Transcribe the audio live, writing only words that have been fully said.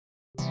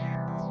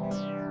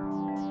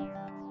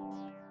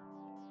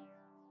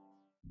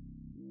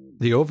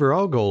The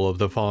overall goal of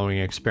the following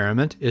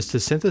experiment is to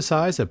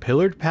synthesize a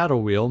pillared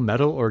paddle wheel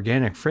metal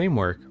organic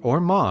framework, or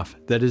MOF,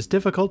 that is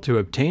difficult to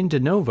obtain de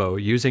novo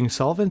using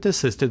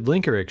solvent-assisted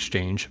linker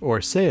exchange,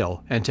 or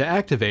SALE, and to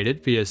activate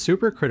it via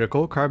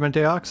supercritical carbon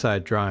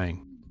dioxide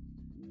drying.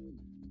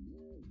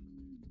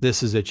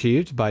 This is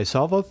achieved by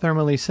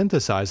solvothermally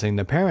synthesizing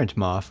the parent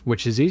MOF,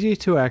 which is easy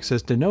to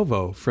access de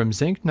novo from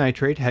zinc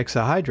nitrate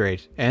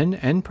hexahydrate,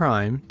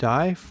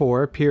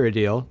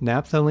 N'-di-4-pyridyl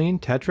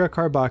naphthalene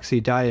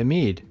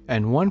tetracarboxydiamide,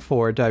 and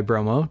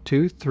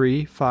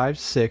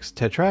 1,4-dibromo-2,3,5,6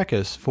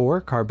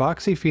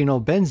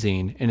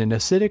 tetrachus-4-carboxyphenylbenzene in an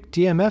acidic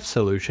DMF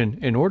solution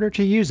in order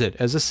to use it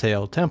as a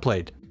SALE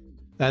template.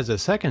 As a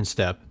second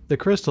step, the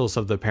crystals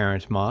of the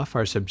parent MOF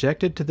are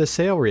subjected to the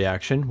SALE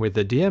reaction with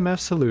the DMF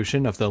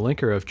solution of the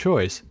linker of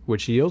choice,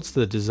 which yields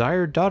the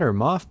desired daughter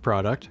MOF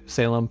product,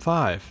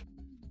 Salem-5.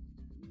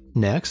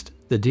 Next,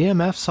 the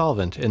DMF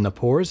solvent in the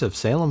pores of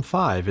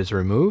Salem-5 is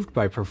removed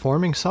by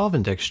performing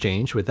solvent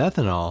exchange with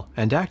ethanol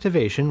and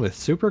activation with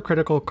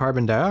supercritical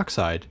carbon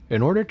dioxide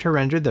in order to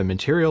render the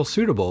material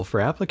suitable for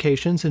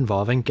applications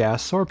involving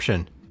gas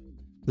sorption.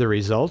 The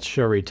results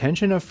show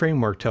retention of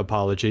framework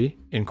topology,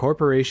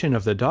 incorporation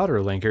of the daughter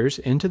linkers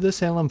into the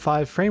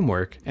Salem-5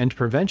 framework, and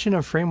prevention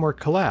of framework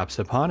collapse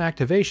upon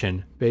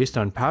activation based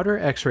on powder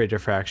X-ray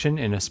diffraction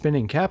in a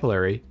spinning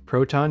capillary,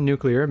 proton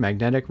nuclear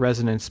magnetic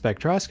resonance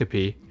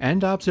spectroscopy,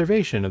 and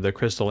observation of the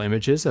crystal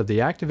images of the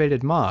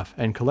activated MOF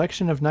and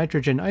collection of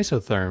nitrogen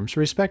isotherms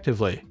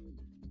respectively.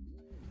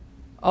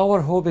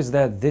 Our hope is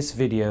that this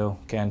video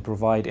can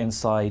provide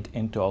insight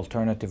into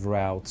alternative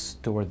routes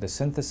toward the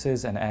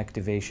synthesis and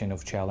activation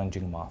of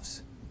challenging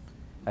MOFs,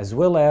 as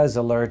well as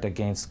alert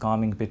against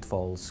common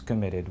pitfalls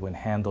committed when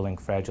handling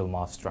fragile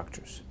MOF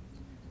structures.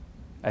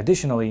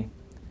 Additionally,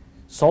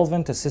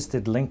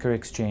 solvent-assisted linker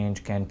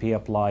exchange can be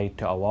applied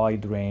to a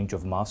wide range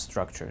of MOF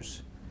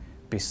structures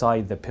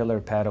beside the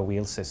pillar paddle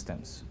wheel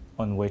systems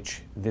on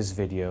which this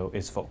video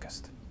is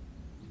focused.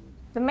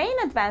 The main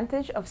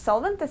advantage of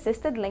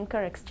solvent-assisted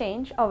linker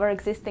exchange over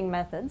existing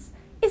methods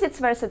is its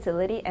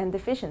versatility and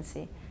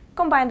efficiency,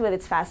 combined with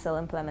its facile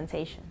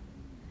implementation.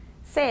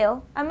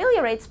 SALE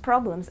ameliorates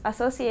problems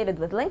associated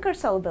with linker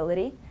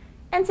solubility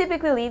and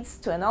typically leads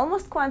to an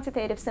almost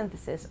quantitative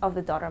synthesis of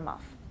the daughter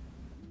MOF.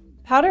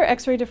 Powder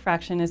X-ray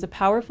diffraction is a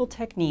powerful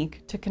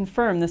technique to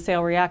confirm the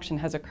SALE reaction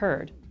has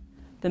occurred.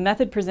 The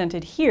method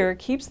presented here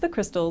keeps the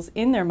crystals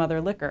in their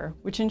mother liquor,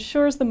 which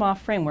ensures the MOF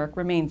framework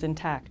remains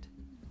intact.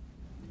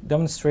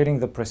 Demonstrating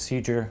the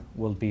procedure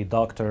will be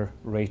Dr.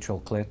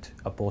 Rachel Klitt,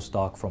 a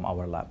postdoc from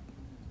our lab.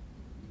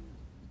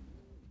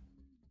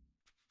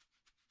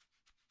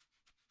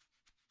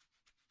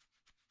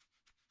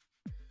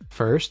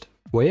 First,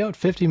 weigh out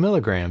 50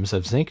 mg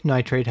of zinc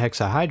nitrate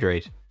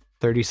hexahydrate,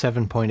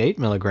 37.8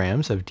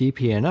 mg of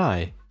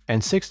DPNI,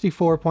 and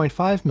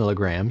 64.5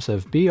 mg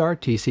of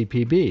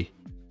BRTCPB.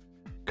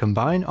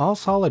 Combine all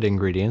solid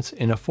ingredients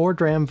in a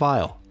 4-gram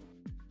vial.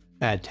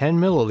 Add 10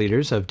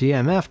 ml of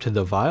DMF to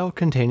the vial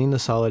containing the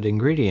solid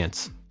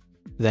ingredients.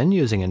 Then,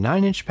 using a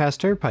 9-inch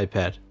Pasteur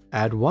pipette,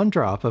 add 1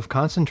 drop of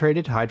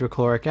concentrated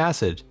hydrochloric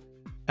acid.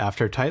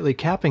 After tightly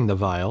capping the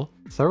vial,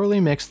 thoroughly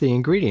mix the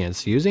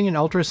ingredients using an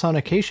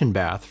ultrasonication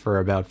bath for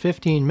about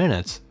 15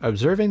 minutes,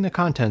 observing the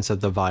contents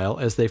of the vial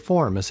as they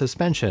form a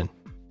suspension.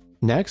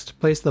 Next,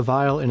 place the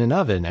vial in an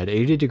oven at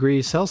 80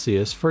 degrees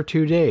Celsius for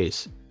 2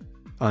 days.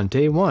 On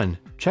day 1,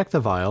 check the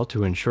vial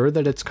to ensure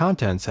that its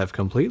contents have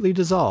completely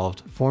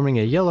dissolved, forming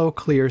a yellow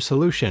clear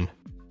solution.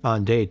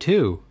 On day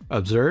 2,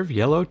 observe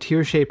yellow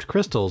tear-shaped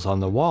crystals on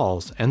the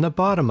walls and the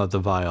bottom of the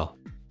vial.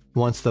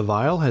 Once the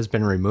vial has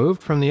been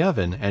removed from the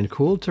oven and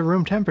cooled to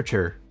room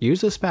temperature,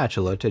 use a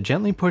spatula to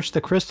gently push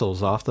the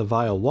crystals off the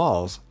vial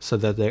walls so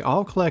that they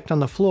all collect on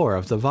the floor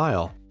of the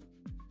vial.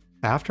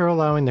 After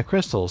allowing the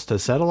crystals to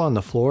settle on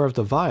the floor of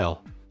the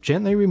vial,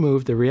 gently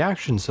remove the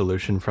reaction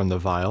solution from the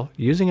vial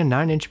using a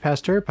 9-inch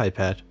Pasteur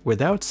pipette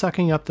without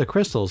sucking up the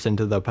crystals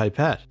into the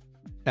pipette.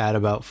 Add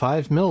about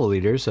 5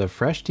 ml of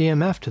fresh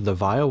DMF to the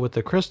vial with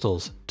the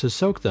crystals to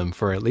soak them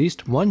for at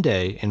least 1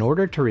 day in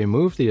order to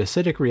remove the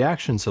acidic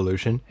reaction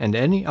solution and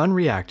any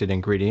unreacted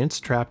ingredients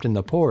trapped in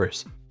the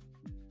pores.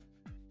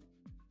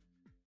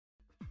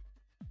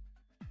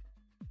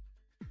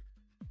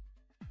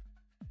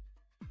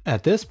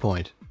 At this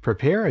point,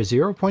 prepare a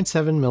 0.7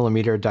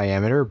 mm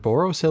diameter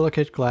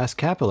borosilicate glass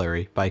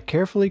capillary by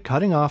carefully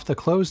cutting off the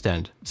closed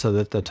end so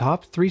that the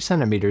top 3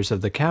 cm of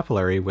the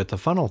capillary with the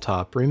funnel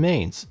top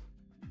remains.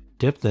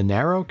 Dip the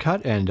narrow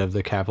cut end of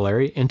the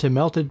capillary into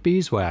melted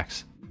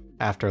beeswax.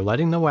 After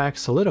letting the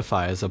wax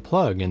solidify as a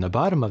plug in the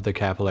bottom of the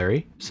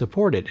capillary,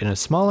 support it in a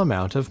small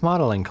amount of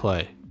modeling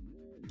clay.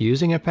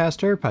 Using a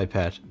Pasteur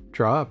pipette,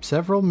 draw up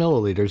several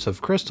milliliters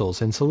of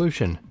crystals in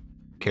solution.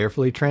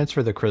 Carefully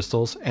transfer the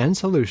crystals and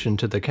solution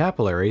to the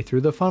capillary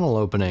through the funnel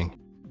opening.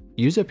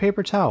 Use a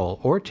paper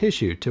towel or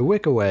tissue to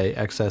wick away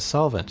excess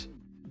solvent.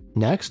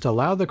 Next,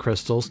 allow the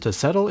crystals to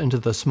settle into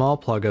the small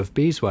plug of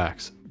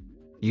beeswax.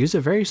 Use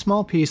a very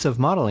small piece of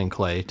modeling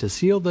clay to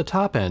seal the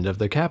top end of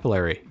the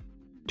capillary.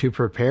 To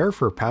prepare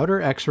for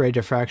powder X-ray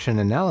diffraction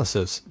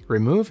analysis,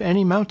 remove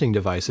any mounting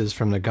devices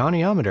from the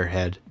goniometer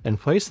head and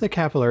place the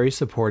capillary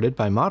supported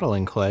by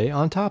modeling clay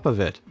on top of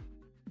it.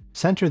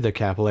 Center the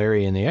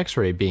capillary in the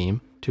X-ray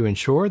beam to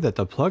ensure that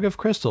the plug of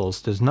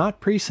crystals does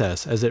not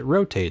precess as it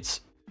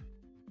rotates.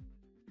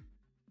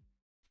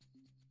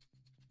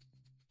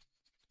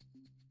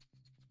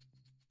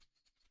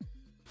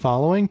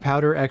 Following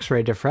powder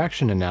X-ray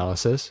diffraction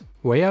analysis,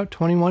 weigh out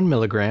 21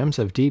 mg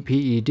of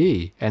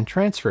DPED and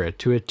transfer it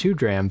to a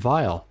 2-gram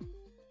vial.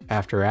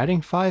 After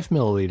adding 5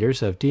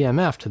 ml of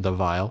DMF to the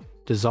vial,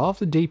 dissolve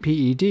the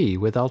DPED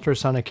with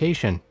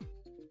ultrasonication.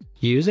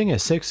 Using a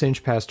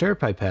 6-inch Pasteur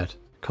pipette,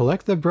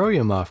 collect the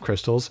Broyomov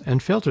crystals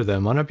and filter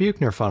them on a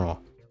Buchner funnel.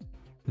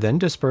 Then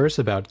disperse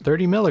about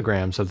 30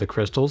 mg of the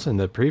crystals in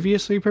the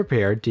previously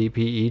prepared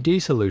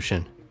DPED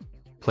solution.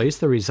 Place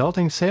the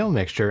resulting sale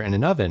mixture in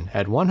an oven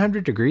at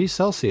 100 degrees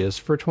Celsius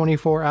for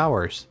 24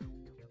 hours.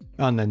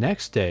 On the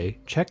next day,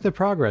 check the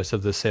progress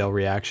of the sale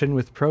reaction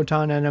with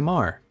proton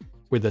NMR.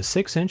 With a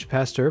 6-inch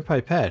Pasteur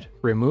pipette,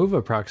 remove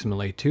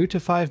approximately 2 to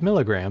 5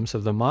 mg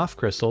of the MOF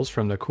crystals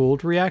from the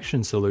cooled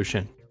reaction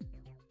solution.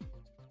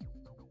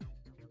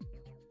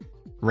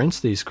 Rinse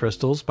these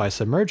crystals by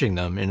submerging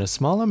them in a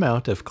small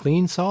amount of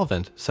clean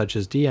solvent such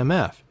as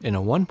DMF in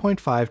a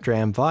 1.5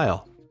 dram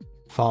vial.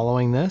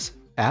 Following this,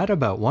 add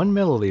about 1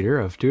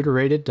 ml of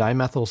deuterated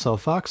dimethyl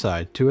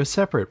sulfoxide to a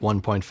separate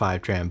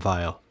 1.5 dram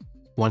vial.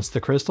 Once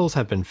the crystals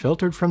have been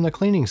filtered from the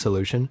cleaning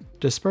solution,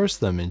 disperse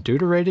them in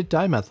deuterated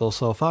dimethyl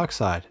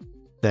sulfoxide.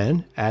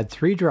 Then, add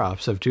 3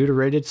 drops of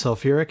deuterated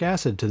sulfuric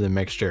acid to the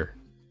mixture.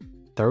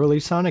 Thoroughly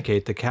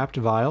sonicate the capped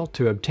vial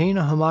to obtain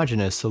a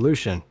homogeneous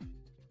solution.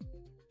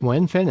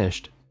 When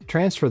finished,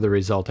 transfer the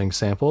resulting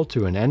sample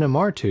to an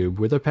NMR tube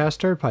with a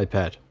Pasteur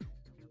pipette.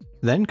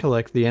 Then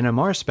collect the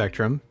NMR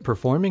spectrum,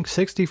 performing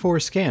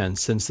 64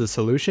 scans since the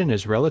solution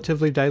is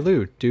relatively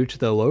dilute due to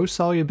the low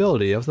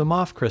solubility of the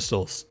MOF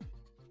crystals.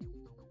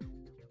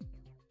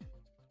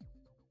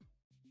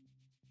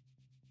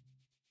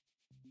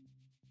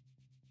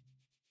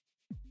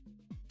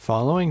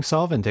 Following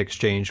solvent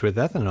exchange with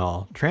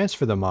ethanol,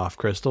 transfer the MOF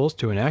crystals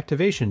to an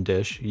activation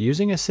dish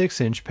using a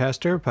 6-inch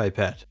Pasteur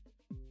pipette.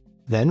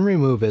 Then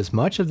remove as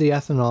much of the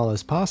ethanol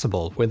as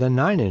possible with a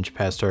 9-inch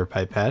Pasteur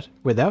pipette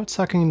without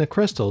sucking the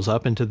crystals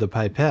up into the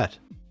pipette.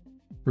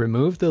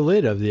 Remove the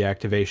lid of the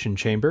activation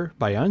chamber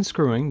by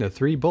unscrewing the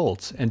 3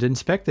 bolts and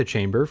inspect the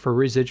chamber for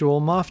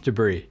residual MOF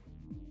debris.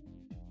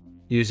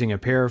 Using a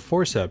pair of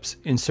forceps,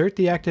 insert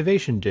the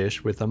activation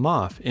dish with the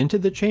MOF into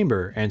the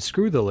chamber and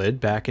screw the lid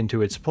back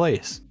into its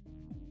place.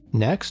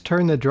 Next,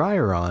 turn the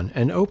dryer on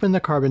and open the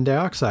carbon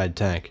dioxide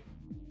tank.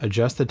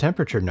 Adjust the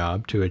temperature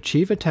knob to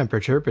achieve a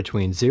temperature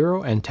between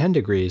 0 and 10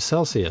 degrees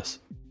Celsius.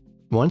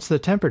 Once the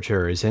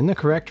temperature is in the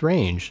correct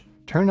range,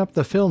 turn up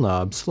the fill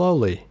knob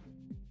slowly.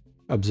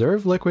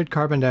 Observe liquid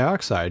carbon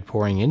dioxide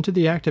pouring into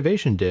the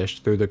activation dish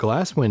through the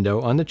glass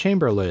window on the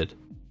chamber lid.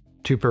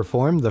 To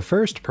perform the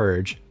first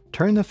purge,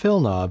 turn the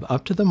fill knob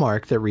up to the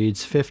mark that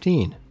reads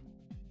 15.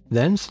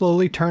 Then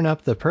slowly turn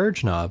up the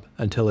purge knob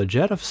until a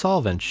jet of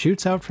solvent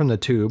shoots out from the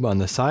tube on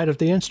the side of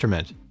the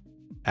instrument.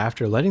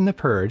 After letting the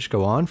purge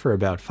go on for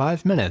about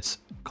 5 minutes,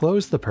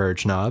 close the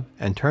purge knob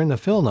and turn the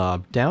fill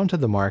knob down to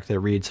the mark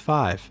that reads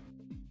 5.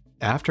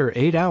 After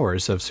 8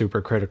 hours of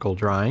supercritical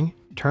drying,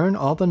 turn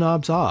all the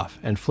knobs off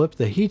and flip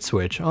the heat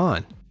switch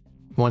on.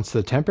 Once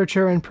the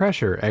temperature and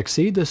pressure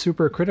exceed the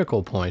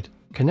supercritical point,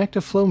 connect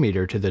a flow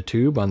meter to the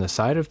tube on the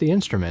side of the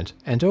instrument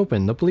and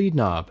open the bleed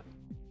knob.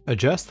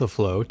 Adjust the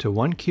flow to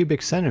 1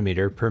 cubic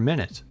centimeter per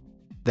minute.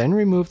 Then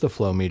remove the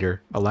flow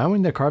meter,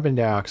 allowing the carbon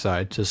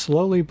dioxide to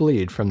slowly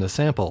bleed from the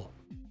sample.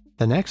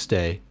 The next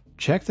day,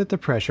 check that the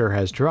pressure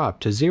has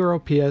dropped to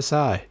 0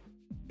 psi.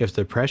 If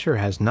the pressure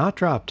has not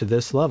dropped to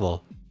this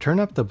level,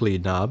 turn up the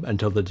bleed knob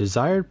until the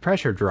desired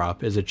pressure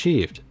drop is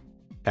achieved.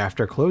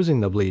 After closing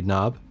the bleed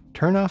knob,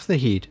 turn off the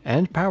heat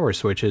and power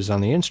switches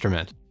on the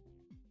instrument.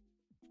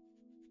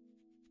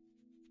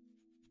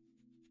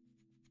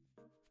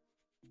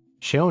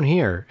 Shown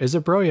here is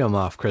a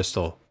Broyomov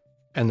crystal,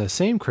 and the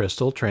same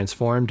crystal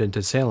transformed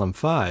into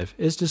Salem-5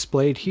 is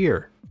displayed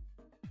here.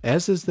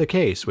 As is the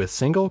case with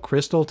single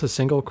crystal to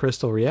single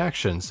crystal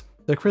reactions,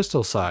 the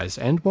crystal size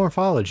and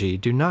morphology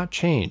do not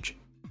change.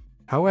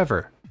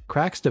 However,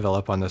 cracks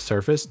develop on the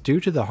surface due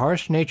to the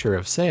harsh nature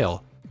of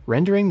Sale,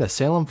 rendering the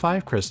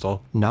Salem-5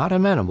 crystal not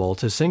amenable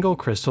to single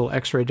crystal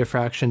X-ray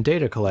diffraction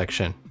data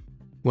collection.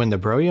 When the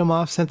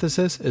Broyomov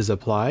synthesis is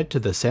applied to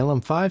the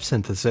Salem-5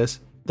 synthesis,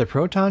 the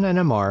proton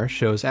NMR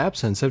shows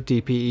absence of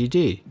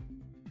DPED.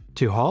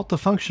 To halt the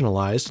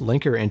functionalized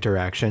linker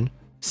interaction,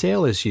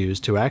 Sale is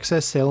used to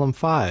access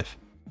Salem-5.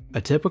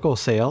 A typical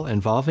sale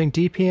involving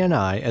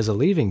DPNI as a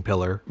leaving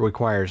pillar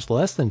requires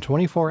less than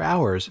 24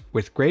 hours,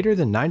 with greater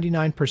than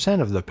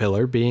 99% of the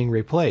pillar being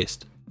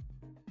replaced.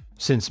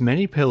 Since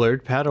many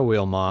pillared paddle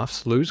wheel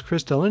MOFs lose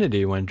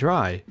crystallinity when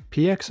dry,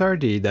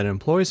 PXRD that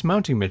employs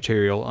mounting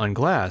material on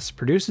glass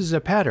produces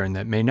a pattern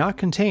that may not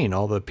contain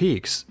all the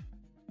peaks.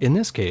 In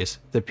this case,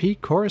 the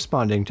peak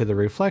corresponding to the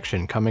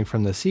reflection coming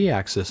from the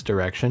C-axis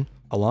direction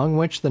along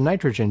which the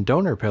nitrogen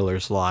donor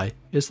pillars lie,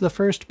 is the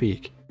first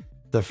peak.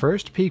 The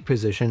first peak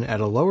position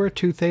at a lower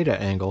 2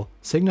 theta angle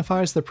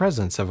signifies the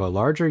presence of a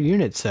larger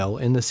unit cell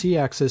in the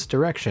C-axis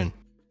direction.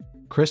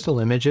 Crystal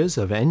images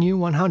of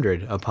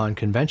Nu-100 upon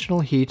conventional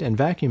heat and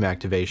vacuum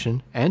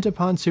activation and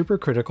upon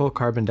supercritical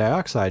carbon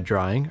dioxide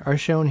drying are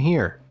shown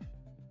here.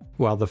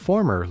 While the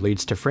former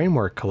leads to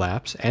framework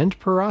collapse and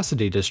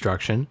porosity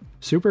destruction,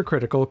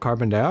 supercritical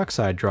carbon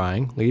dioxide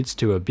drying leads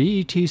to a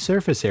BET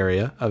surface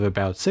area of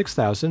about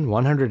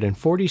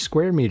 6,140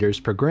 square meters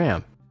per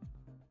gram.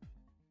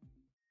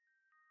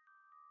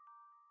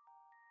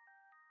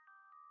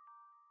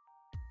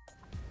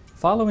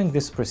 Following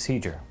this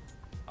procedure,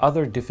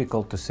 other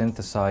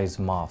difficult-to-synthesize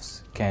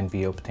MOFs can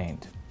be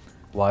obtained,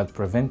 while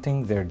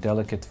preventing their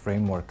delicate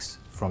frameworks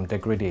from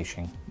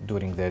degradation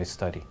during their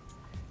study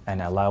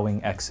and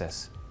allowing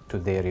access to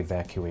their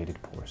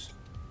evacuated pores.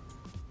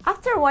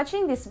 After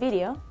watching this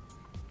video,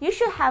 you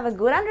should have a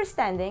good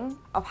understanding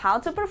of how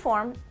to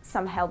perform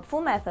some helpful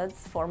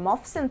methods for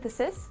MOF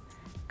synthesis,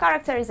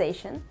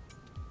 characterization,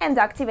 and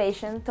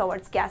activation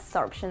towards gas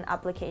sorption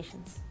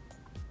applications.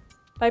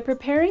 By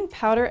preparing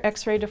powder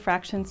X-ray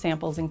diffraction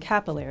samples in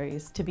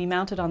capillaries to be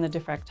mounted on the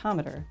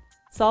diffractometer,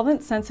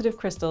 solvent-sensitive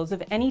crystals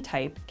of any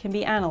type can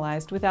be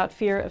analyzed without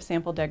fear of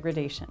sample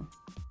degradation.